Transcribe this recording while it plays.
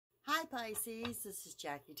Hi Pisces, this is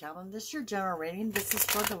Jackie Tomlin. This is your general reading. This is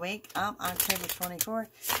for the week of October 24,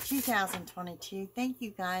 2022. Thank you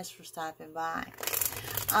guys for stopping by.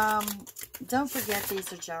 Don't forget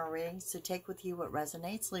these are general readings, so take with you what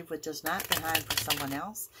resonates, leave what does not behind for someone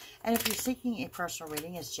else. And if you're seeking a personal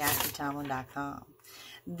reading, it's JackieTomlin.com.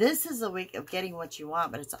 This is a week of getting what you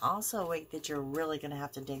want, but it's also a week that you're really going to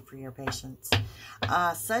have to dig for your patience.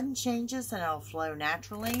 Sudden changes, and it'll flow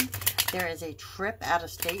naturally. There is a trip out of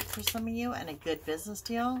state for some of you and a good business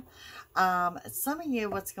deal. Some of you,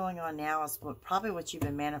 what's going on now is probably what you've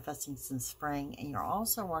been manifesting since spring, and you're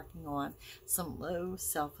also working on some low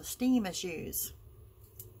self-esteem issues.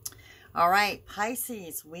 All right,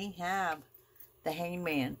 Pisces, we have the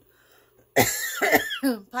Hangman.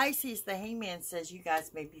 Pisces, the Hangman says you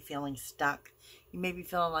guys may be feeling stuck. You may be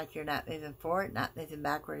feeling like you're not moving forward, not moving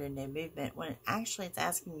backward in their movement, when actually it's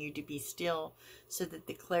asking you to be still so that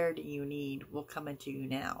the clarity you need will come into you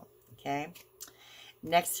now. Okay?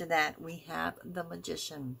 Next to that, we have the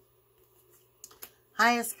Magician.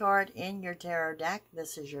 Highest card in your tarot deck.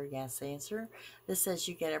 This is your yes answer. This says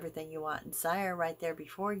you get everything you want and desire right there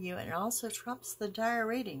before you, and it also trumps the entire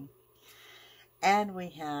reading. And we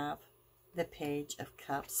have the Page of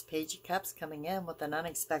Cups. Page of Cups coming in with an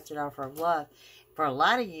unexpected offer of love. For a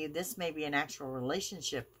lot of you, this may be an actual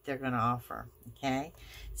relationship that they're going to offer. Okay?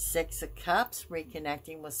 Six of Cups,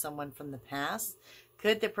 reconnecting with someone from the past.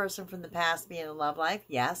 Could the person from the past be in a love life?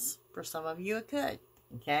 Yes. For some of you, it could.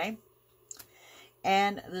 Okay?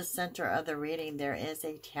 And the center of the reading, there is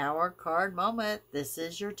a Tower card moment. This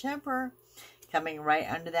is your Temper coming right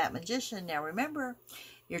under that Magician. Now remember,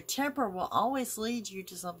 your temper will always lead you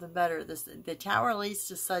to something better. The Tower leads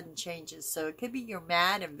to sudden changes. So it could be you're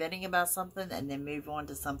mad and venting about something and then move on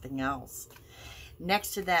to something else.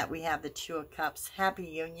 Next to that, we have the Two of Cups. Happy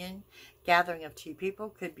union. Gathering of two people.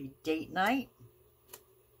 Could be date night.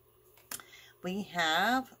 We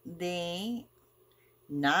have the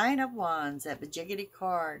Nine of Wands. That Bajiggity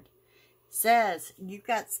card says you've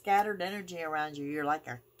got scattered energy around you. You're like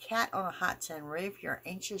a cat on a hot tin roof. You're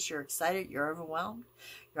anxious, you're excited, you're overwhelmed.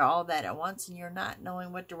 You're all that at once, and you're not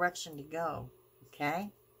knowing what direction to go.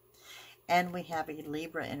 Okay? And we have a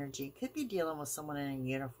Libra energy. Could be dealing with someone in a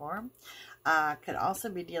uniform. Could also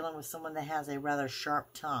be dealing with someone that has a rather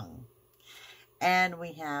sharp tongue. And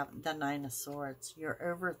we have the Nine of Swords. You're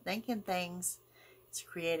overthinking things. It's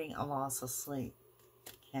creating a loss of sleep.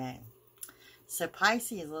 Okay. So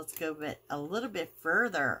Pisces, let's go a little bit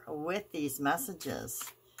further with these messages.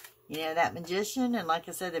 You know, that Magician, and like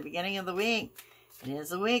I said at the beginning of the week, it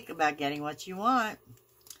is a week about getting what you want.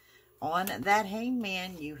 On that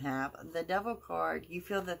Hangman, you have the Devil card. You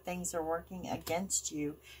feel that things are working against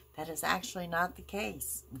you. That is actually not the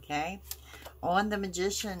case, okay? On the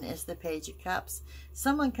Magician is the Page of Cups.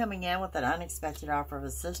 Someone coming in with an unexpected offer of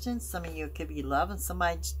assistance. Some of you could be love, and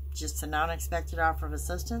somebody just an unexpected offer of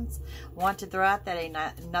assistance. Want to throw out that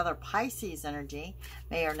another Pisces energy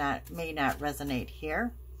may not resonate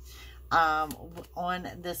here. On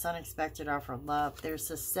this unexpected offer of love, there's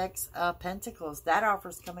the Six of Pentacles. That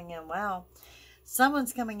offer's coming in well.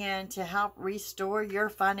 Someone's coming in to help restore your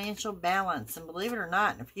financial balance. And believe it or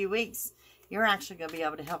not, in a few weeks, you're actually going to be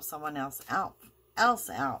able to help someone else out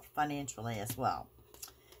financially as well.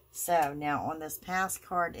 So now on this past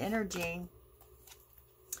card energy,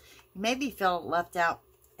 you maybe feel left out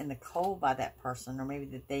in the cold by that person, or maybe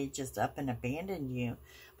that they just up and abandoned you.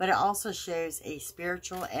 But it also shows a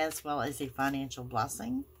spiritual as well as a financial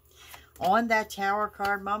blessing. On that Tower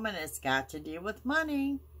card moment, it's got to do with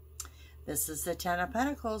money. This is the Ten of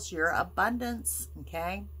Pentacles, your abundance,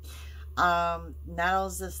 okay? Not only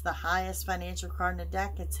is this the highest financial card in the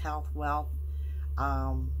deck, it's health, wealth,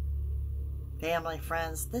 family,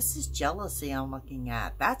 friends. This is jealousy I'm looking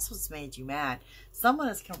at. That's what's made you mad. Someone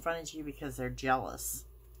has confronted you because they're jealous.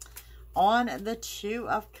 On the Two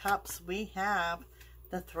of Cups, we have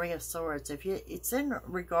the Three of Swords. It's in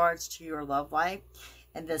regards to your love life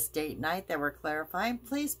and this date night that we're clarifying.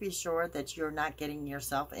 Please be sure that you're not getting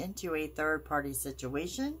yourself into a third-party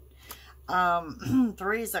situation.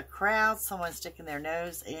 Three is a crowd. Someone sticking their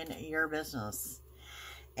nose in your business.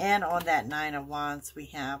 And on that Nine of Wands, we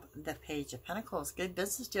have the Page of Pentacles. Good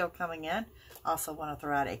business deal coming in. Also want to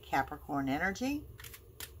throw out a Capricorn energy.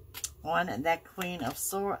 On that Queen of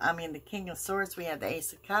Swords, the King of Swords, we have the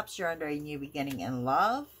Ace of Cups. You're under a new beginning in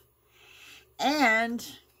love. And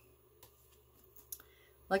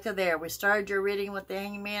look at there. We started your reading with the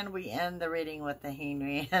Hangman. We end the reading with the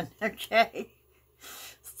Hangman. Okay.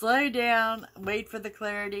 Slow down. Wait for the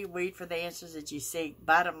clarity. Wait for the answers that you seek.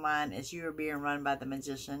 Bottom line is you are being run by the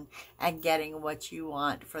Magician and getting what you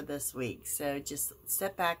want for this week. So just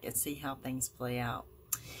sit back and see how things play out.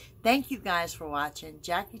 Thank you guys for watching.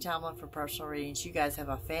 Jackie Tomlin for personal readings. You guys have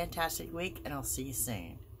a fantastic week, and I'll see you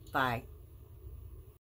soon. Bye.